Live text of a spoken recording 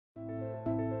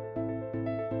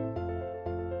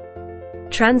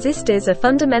Transistors are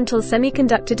fundamental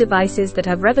semiconductor devices that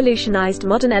have revolutionized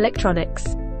modern electronics.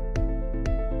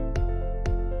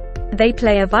 They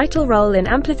play a vital role in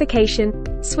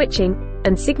amplification, switching,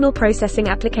 and signal processing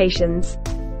applications.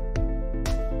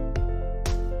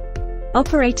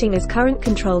 Operating as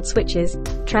current-controlled switches,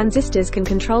 transistors can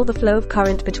control the flow of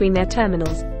current between their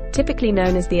terminals, typically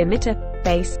known as the emitter,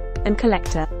 base, and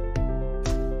collector.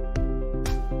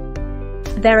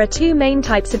 There are two main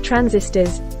types of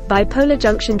transistors: bipolar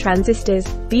junction transistors,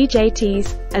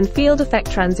 BJTs, and field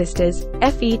effect transistors,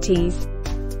 FETs.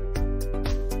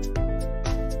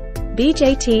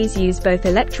 BJTs use both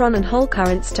electron and hole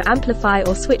currents to amplify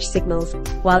or switch signals,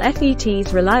 while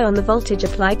FETs rely on the voltage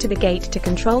applied to the gate to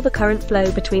control the current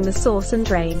flow between the source and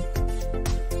drain.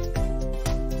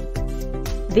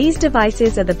 These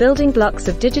devices are the building blocks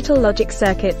of digital logic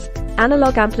circuits,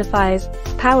 analog amplifiers,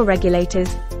 power regulators,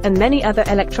 and many other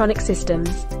electronic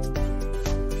systems.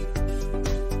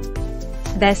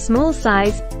 Their small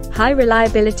size, high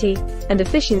reliability, and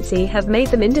efficiency have made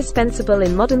them indispensable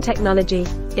in modern technology,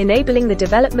 enabling the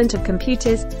development of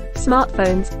computers,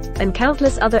 smartphones, and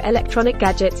countless other electronic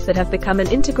gadgets that have become an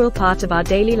integral part of our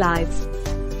daily lives.